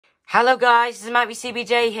Hello guys, this is Maddie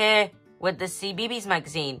CBJ here with the CBeebies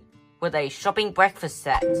magazine with a shopping breakfast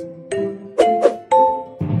set.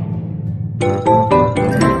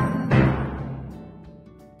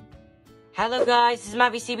 Hello guys, this is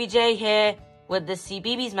Maddie CBJ here with the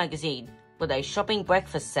CBeebies magazine with a shopping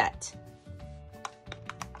breakfast set.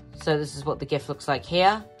 So this is what the gift looks like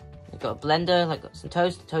here. We've got a blender, like got some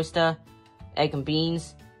toast, a toaster, egg and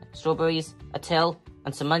beans, strawberries, a till,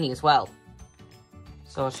 and some money as well.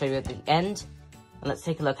 So I'll show you at the end, and let's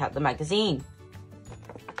take a look at the magazine.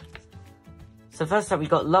 So first up, we've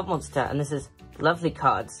got Love Monster, and this is lovely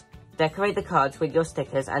cards. Decorate the cards with your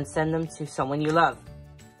stickers and send them to someone you love.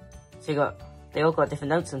 So they all got different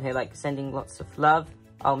notes in here, like sending lots of love,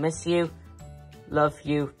 I'll miss you, love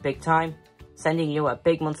you big time, sending you a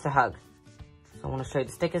big monster hug. So I want to show you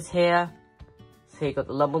the stickers here. So you got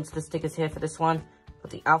the Love Monster stickers here for this one.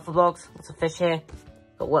 Got the alpha blocks, lots of fish here.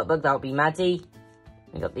 Got workbook, that'll be Maddie.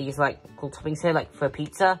 You got these like cool toppings here, like for a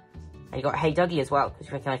pizza. And you got Hey Dougie as well, because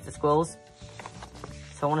you recognize the squirrels.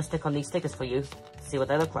 So I want to stick on these stickers for you to see what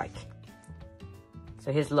they look like.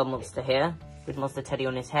 So here's Love Monster here, with Monster Teddy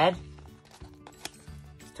on his head.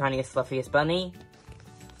 His tiniest, fluffiest bunny.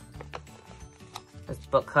 There's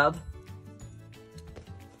Book Hub.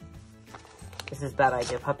 This is Bad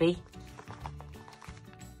Idea Puppy.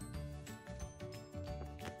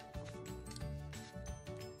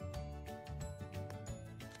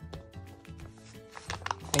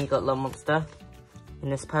 And you've got Love Monster in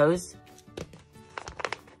this pose.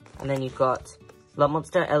 And then you've got Love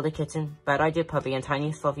Monster, Elder Kitten, Bad Idea Puppy, and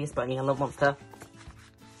Tiniest Fluffiest Bunny, and Love Monster.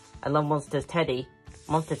 And Love Monster's Teddy,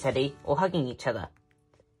 Monster Teddy, all hugging each other.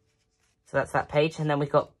 So that's that page. And then we've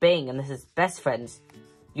got Bing, and this is Best Friends.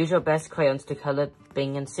 Use your best crayons to colour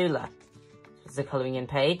Bing and Sula. This is a colouring in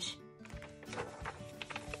page.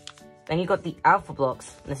 Then you've got the Alpha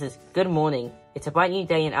Blocks, and this is Good Morning. It's a bright new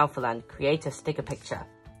day in Alphaland. Create a sticker picture.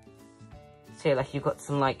 So like you've got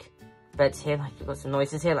some like birds here, like you've got some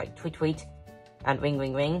noises here, like tweet tweet and ring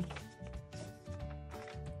ring ring.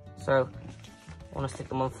 So I want to stick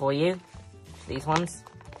them on for you. These ones.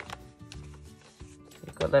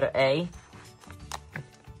 You've got letter A.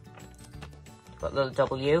 You've got letter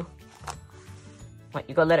W. Right,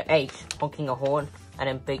 you've got letter H, honking a horn, and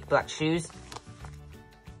then big black shoes.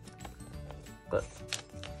 Got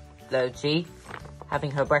letter G,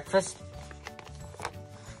 having her breakfast.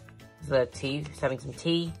 Letter T, who's having some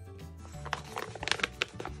tea.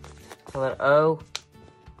 Letter O,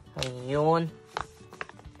 having a yawn.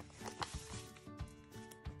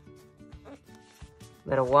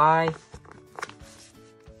 Letter Y,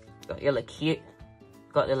 got your letter Q,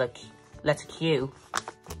 got your letter Q.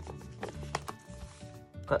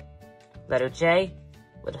 Got letter J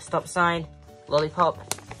with a stop sign,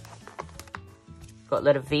 lollipop. Got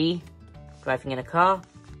letter V, driving in a car.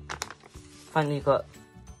 Finally, you've got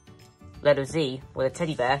letter Z with a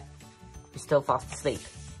teddy bear who's still fast asleep.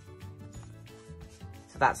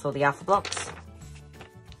 So that's all the alpha blocks.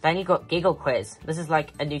 Then you got Giggle Quiz. This is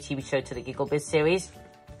like a new TV show to the Giggle Biz series.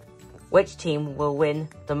 Which team will win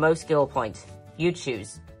the most Giggle points? You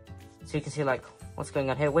choose. So you can see like what's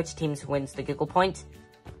going on here. Which team wins the Giggle point?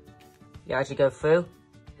 You actually go through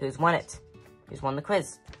who's won it, who's won the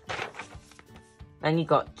quiz. Then you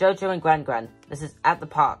got Jojo and Gran Gran. This is at the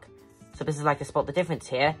park. So this is like a spot the difference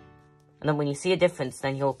here. And then when you see a difference,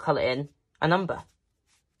 then you'll colour in a number.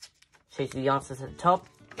 Shows you the answers at the top.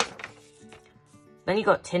 Then you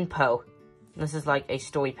got Tinpo. This is like a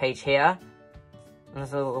story page here. And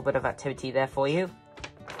there's a little bit of activity there for you.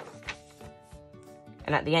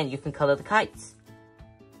 And at the end, you can colour the kites.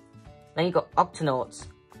 Then you got Octonauts.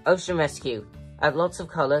 Ocean Rescue. Add lots of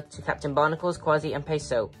colour to Captain Barnacles, Quasi, and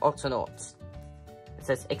Peso. Octonauts. It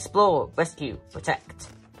says Explore, Rescue, Protect.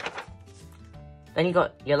 Then you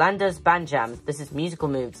got YolanDa's Band Jam. This is musical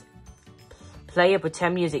moves. Play a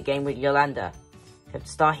pretend music game with YolanDa. You have to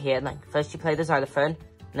start here, like first you play the xylophone,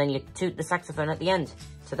 and then you toot the saxophone at the end,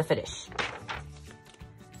 to the finish.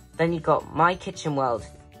 Then you got My Kitchen World.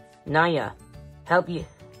 Naya, help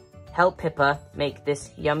Pippa make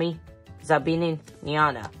this yummy Zabini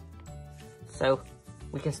Niana. So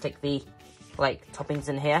we can stick the like toppings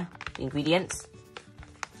in here, the ingredients,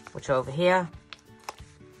 which are over here.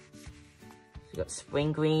 You got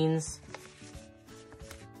spring greens.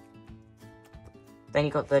 Then you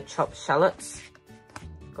got the chopped shallots.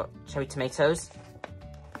 Got cherry tomatoes.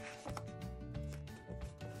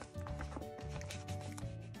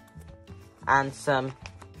 And some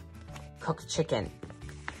cooked chicken.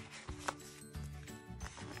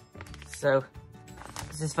 So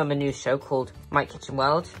this is from a new show called My Kitchen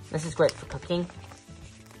World. This is great for cooking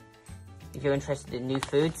if you're interested in new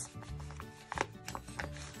foods.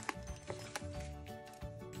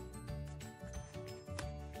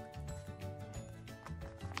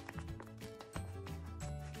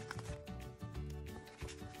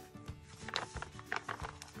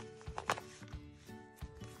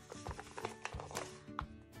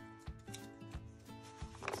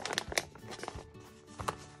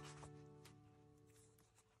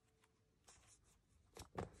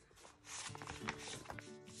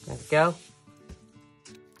 go.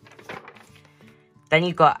 Then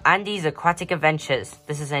you've got Andy's Aquatic Adventures.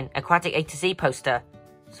 This is an Aquatic A to Z poster.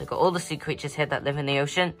 So we've got all the sea creatures here that live in the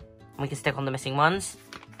ocean. And we can stick on the missing ones.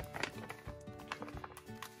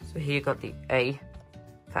 So here you've got the A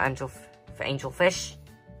for angelfish.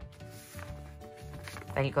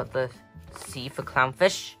 Then you've got the C for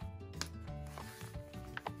clownfish.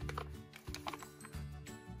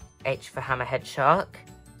 H for hammerhead shark.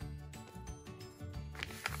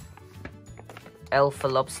 L for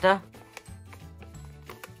lobster.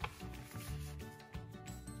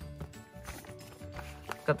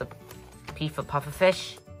 Got the P for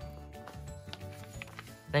pufferfish.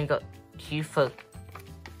 Then got Q for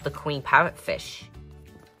the queen parrotfish.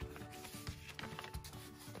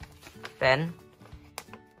 Then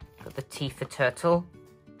got the T for turtle.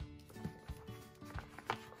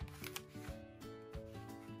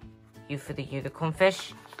 U for the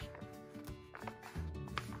unicornfish.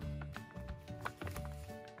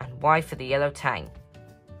 And Y for the yellow tang.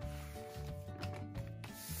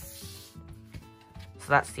 So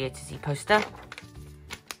that's the A to Z poster.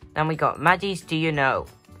 Then we got Maddie's Do You Know?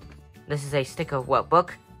 This is a sticker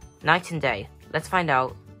workbook. Night and day. Let's find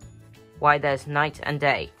out why there's night and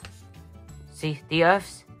day. See, the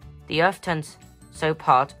Earth turns, so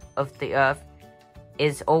part of the Earth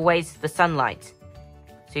is always the sunlight.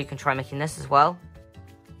 So you can try making this as well.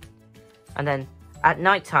 And then at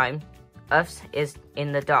night time, Earth is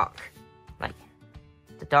in the dark, like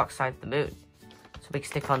the dark side of the moon. So we can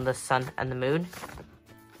stick on the sun and the moon.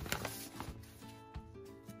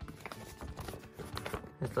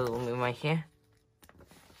 There's the little moon right here.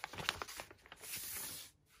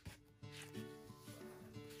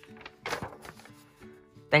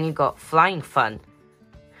 Then you've got flying fun.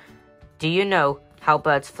 Do you know how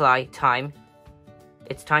birds fly? Time.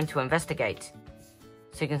 It's time to investigate.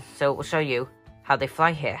 So we'll show you how they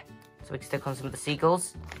fly here. So we can stick on some of the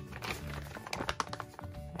seagulls.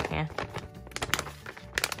 Here.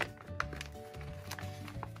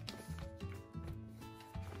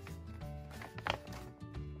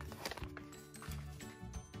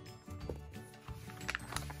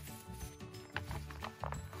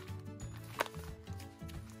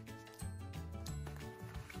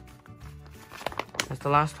 That's the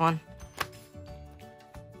last one.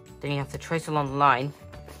 Then you have to trace along the line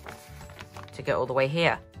to get all the way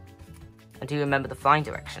here. And do remember the flying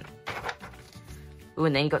direction. Ooh,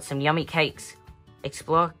 and then you got some yummy cakes.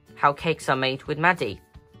 Explore how cakes are made with Maddie.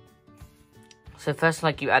 So first,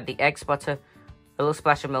 like, you add the eggs, butter, a little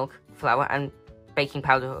splash of milk, flour, and baking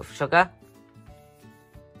powder of sugar.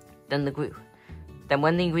 Then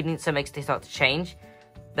when the ingredients are mixed, they start to change.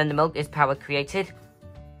 Then the milk is power created.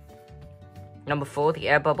 Number 4, the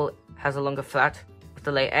air bubble has a longer flat with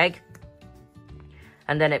the laid egg.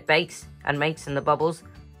 And then it bakes and makes, and the bubbles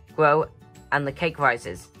grow and the cake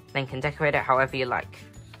rises. Then you can decorate it however you like.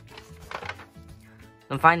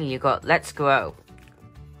 And finally you got Let's Grow.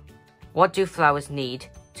 What do flowers need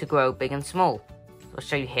to grow big and small? So I'll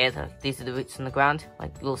show you here. These are the roots in the ground,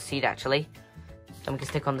 like a little seed actually. Then we can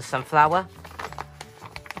stick on the sunflower.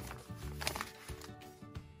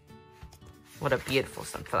 What a beautiful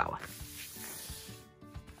sunflower.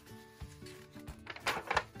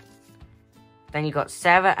 Then you got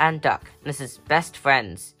Sarah and Duck. This is best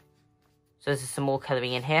friends. So there's some more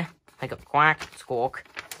colouring in here. I got Quack, Squawk.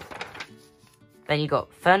 Then you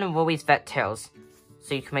got Fern and Rory's vet tails.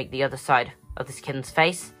 So you can make the other side of this kitten's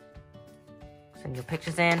face. Send your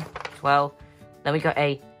pictures in as well. Then we got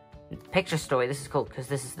a picture story. This is cool because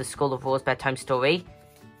this is the School of Roar's bedtime story.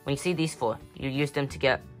 When you see these 4, you use them to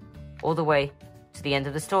get all the way to the end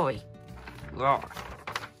of the story. Roar.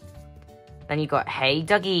 Then you got Hey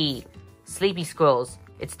Dougie. Sleepy squirrels.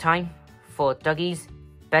 It's time for Dougie's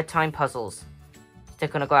bedtime puzzles.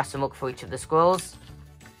 Stick on a glass of milk for each of the squirrels.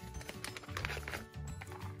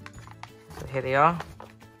 So here they are.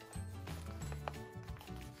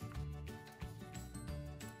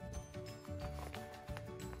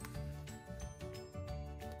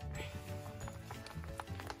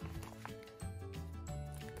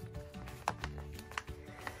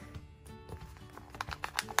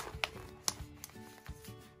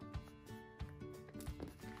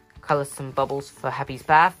 Colour some bubbles for Happy's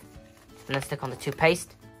bath, and then stick on the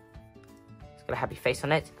toothpaste. It's got a happy face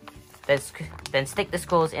on it. Then stick the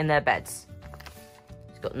squirrels in their beds.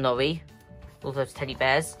 It's got Nori, all those teddy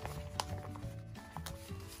bears.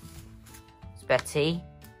 It's Betty.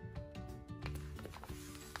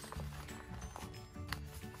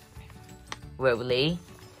 Rolly.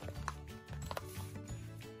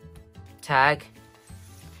 Tag.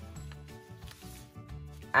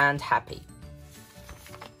 And Happy.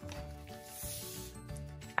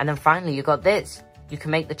 And then finally, you got this. You can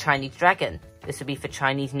make the Chinese dragon. This would be for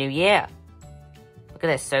Chinese New Year. Look at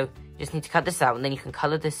this. So you just need to cut this out, and then you can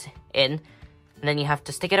color this in. And then you have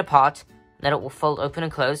to stick it apart, and then it will fold open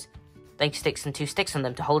and close. Then you stick some 2 sticks on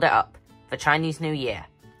them to hold it up for Chinese New Year.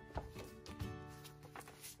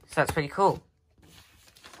 So that's pretty cool.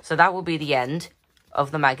 So that will be the end of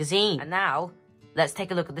the magazine. And now, let's take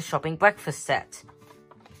a look at the shopping breakfast set.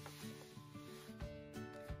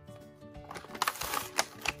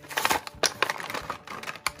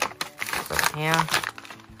 So here.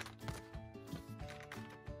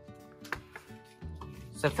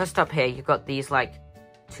 So first up here, you've got these like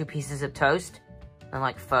 2 pieces of toast and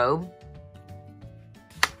like foam.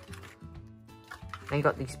 Then you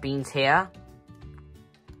got these beans here.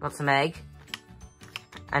 Got some egg.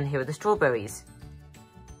 And here are the strawberries.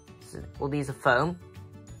 So all these are foam.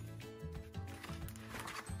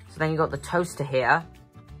 So then you got the toaster here.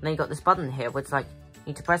 And then you got this button here where it's like, you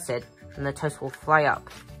need to press it and the toast will fly up.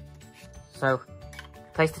 So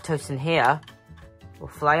place the toast in here, it will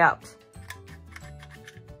fly up.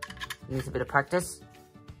 It needs a bit of practice.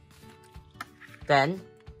 Then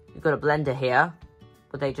you've got a blender here,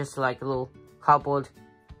 but they just like a little cardboard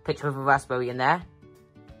picture of a raspberry in there.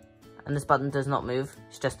 And this button does not move,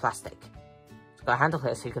 it's just plastic. It's got a handle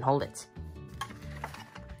here so you can hold it.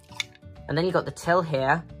 And then you got the till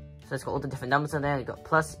here, so it's got all the different numbers on there. You've got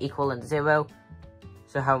plus, equal, and 0,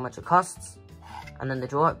 so how much it costs. And then the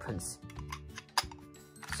drawer opens.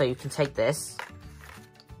 So you can take this,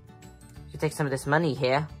 you take some of this money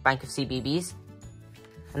here, Bank of CBeebies,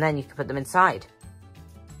 and then you can put them inside.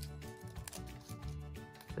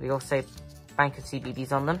 So they all say Bank of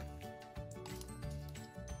CBeebies on them.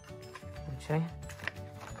 Show you.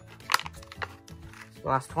 The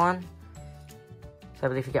last one. So I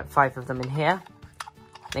believe you get 5 of them in here.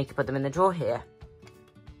 Then you can put them in the drawer here.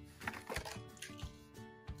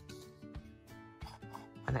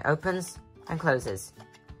 And it opens and closes.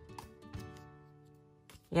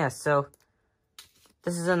 Yeah, so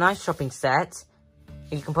this is a nice shopping set.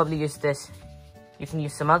 You can probably use this. You can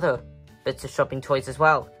use some other bits of shopping toys as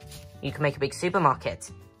well. You can make a big supermarket.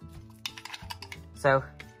 So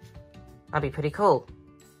that'd be pretty cool.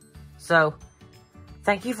 So,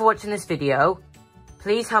 thank you for watching this video.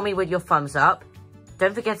 Please help me with your thumbs up.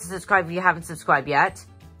 Don't forget to subscribe if you haven't subscribed yet.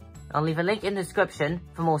 I'll leave a link in the description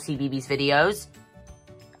for more CBeebies videos.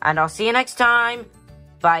 And I'll see you next time.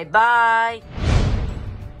 Bye bye.